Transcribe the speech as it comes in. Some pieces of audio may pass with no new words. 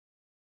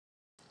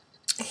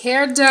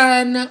Hair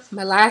done.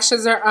 My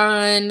lashes are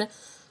on.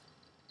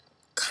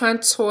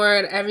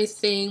 Contoured.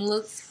 Everything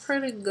looks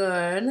pretty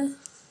good.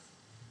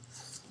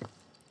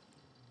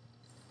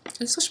 I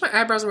just wish my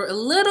eyebrows were a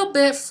little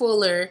bit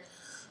fuller.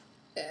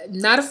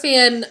 Not a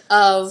fan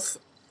of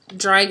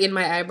drawing in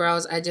my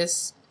eyebrows. I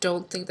just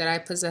don't think that I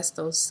possess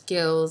those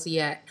skills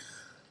yet.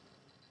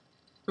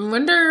 I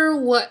wonder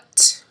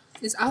what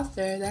is out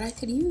there that I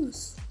could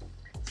use.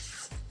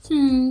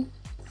 Lancome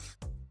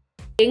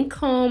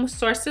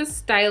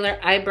Sourcils Styler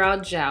Eyebrow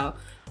Gel.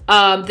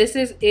 This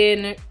is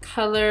in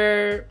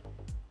color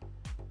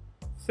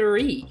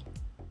 3.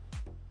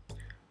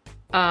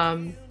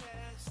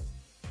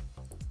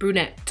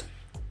 Brunette.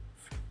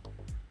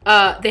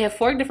 They have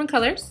 4 different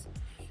colors.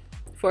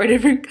 4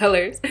 different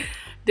colors,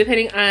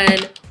 depending on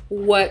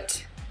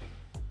what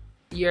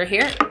your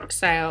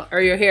hairstyle or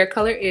your hair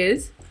color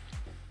is.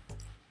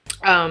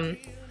 So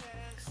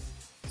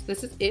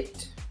this is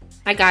it.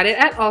 I got it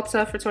at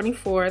Ulta for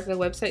 $24. The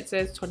website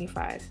says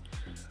 $25.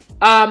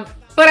 But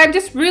I'm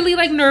just really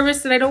like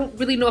nervous and I don't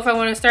really know if I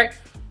want to start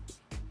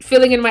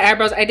filling in my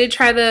eyebrows. I did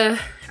try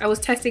I was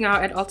testing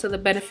out at Ulta the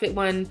Benefit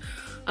one,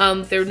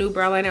 their new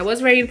brow line. I was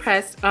very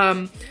impressed.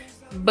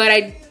 But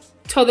I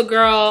told the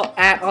girl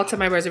at Ulta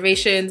my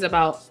reservations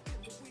about,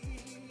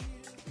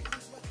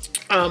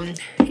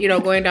 you know,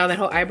 going down that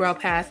whole eyebrow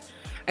path.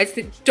 I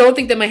don't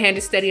think that my hand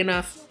is steady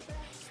enough.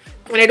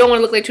 And I don't want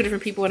to look like 2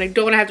 different people. And I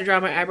don't want to have to draw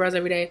my eyebrows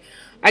every day.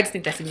 I just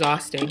think that's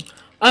exhausting.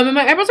 And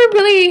my eyebrows are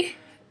really...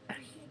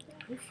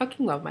 I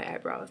fucking love my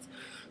eyebrows.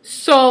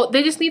 So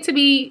they just need to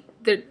be...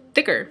 They're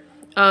thicker.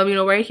 You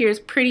know, right here is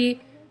pretty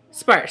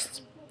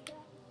sparse.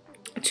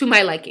 To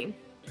my liking.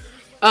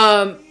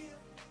 And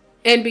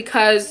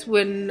because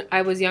when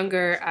I was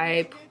younger,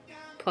 I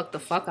plucked the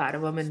fuck out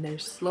of them. And they're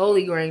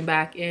slowly growing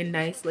back in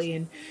nicely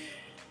and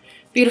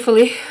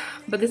beautifully.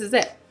 But this is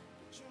it.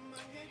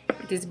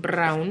 This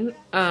brown.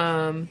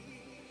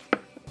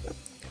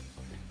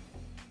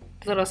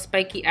 Little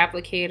spiky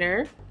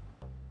applicator.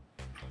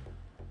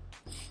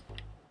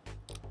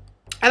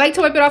 I like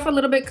to wipe it off a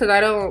little bit because I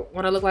don't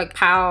want to look like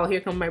pow,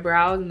 here come my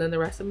brows and then the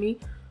rest of me.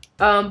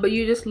 But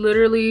you just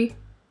literally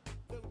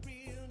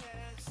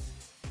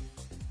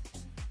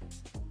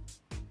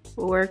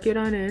work it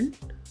on in.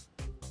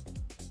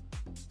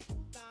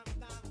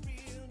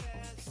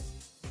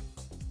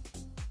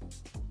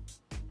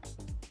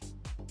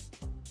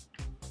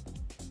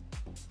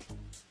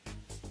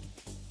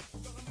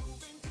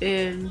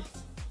 And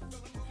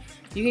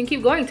you can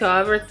keep going to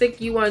however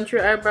thick you want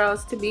your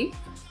eyebrows to be.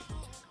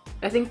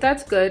 I think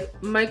that's good.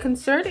 My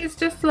concern is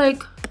just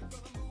like,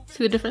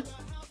 see the difference?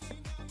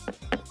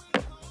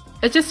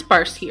 It's just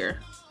sparse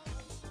here.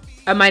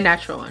 My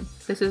natural one.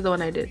 This is the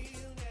one I did.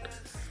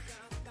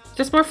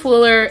 Just more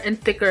fuller and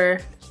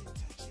thicker.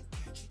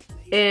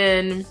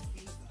 And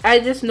I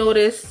just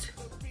noticed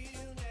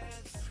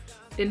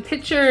in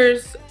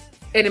pictures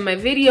and in my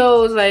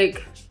videos,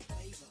 like,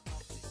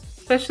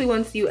 especially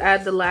once you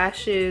add the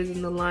lashes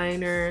and the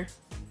liner,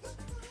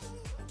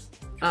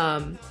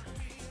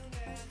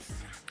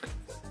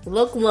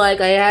 looked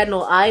like I had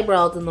no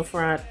eyebrows in the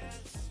front.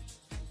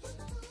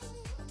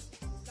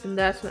 And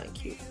that's not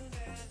cute.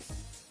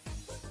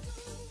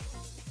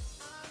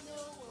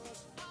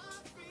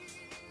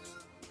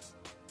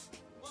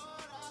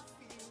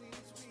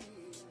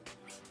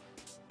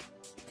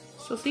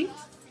 So see?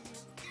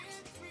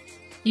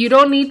 You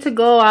don't need to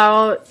go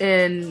out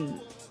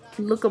and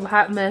look a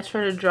hot mess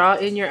trying to draw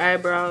in your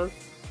eyebrows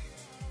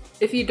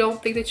if you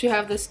don't think that you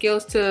have the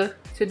skills to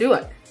do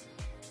it.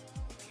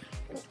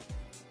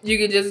 You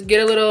can just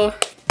get a little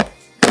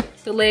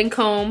the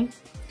Lancome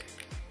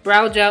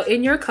brow gel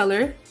in your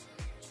color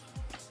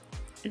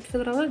and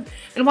fill it all in.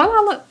 And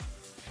voila, look.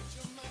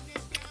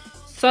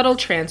 Subtle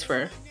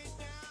transfer.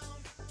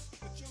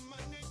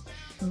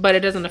 But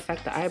it doesn't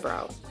affect the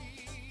eyebrow.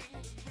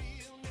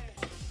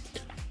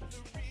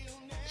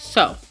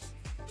 So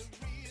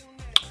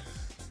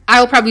I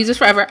will probably use this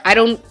forever. I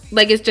don't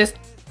like, it's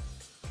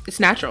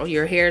natural.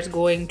 Your hair is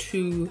going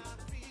to,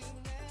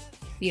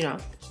 you know,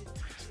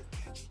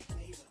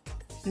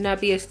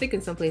 not be as thick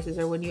in some places,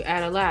 or when you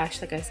add a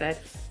lash, like I said,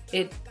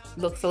 it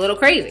looks a little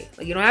crazy,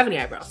 like you don't have any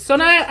eyebrows. So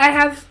now I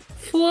have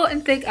full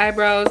and thick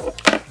eyebrows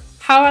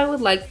how I would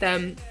like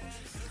them,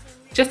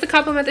 just to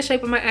complement the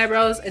shape of my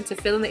eyebrows and to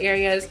fill in the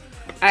areas.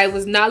 I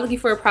was not looking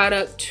for a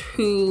product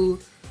to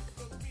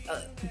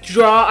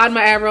draw on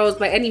my eyebrows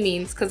by any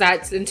means, because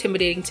that's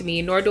intimidating to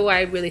me, nor do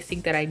I really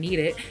think that I need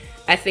it.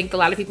 I think a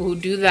lot of people who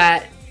do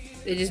that,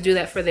 they just do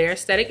that for their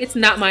aesthetic. It's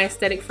not my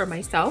aesthetic for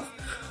myself.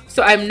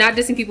 So I'm not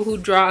dissing people who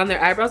draw on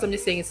their eyebrows. I'm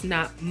just saying it's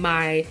not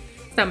my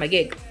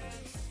gig.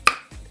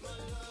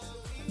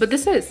 But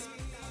this is.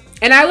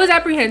 And I was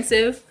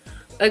apprehensive.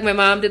 Like, my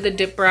mom did the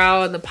dip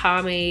brow and the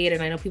pomade,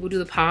 and I know people do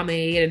the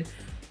pomade, and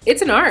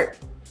it's an art.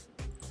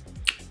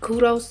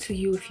 Kudos to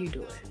you if you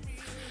do it.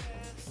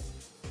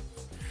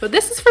 But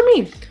this is for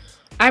me.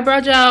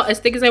 Eyebrow gel as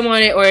thick as I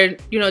want it, or,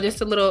 you know,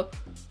 just a little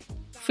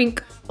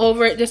fink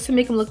over it just to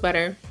make them look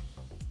better.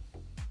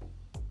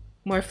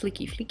 More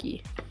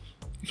fleeky.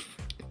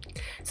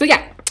 So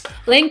yeah,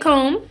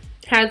 Lancome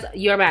has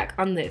your back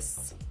on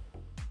this.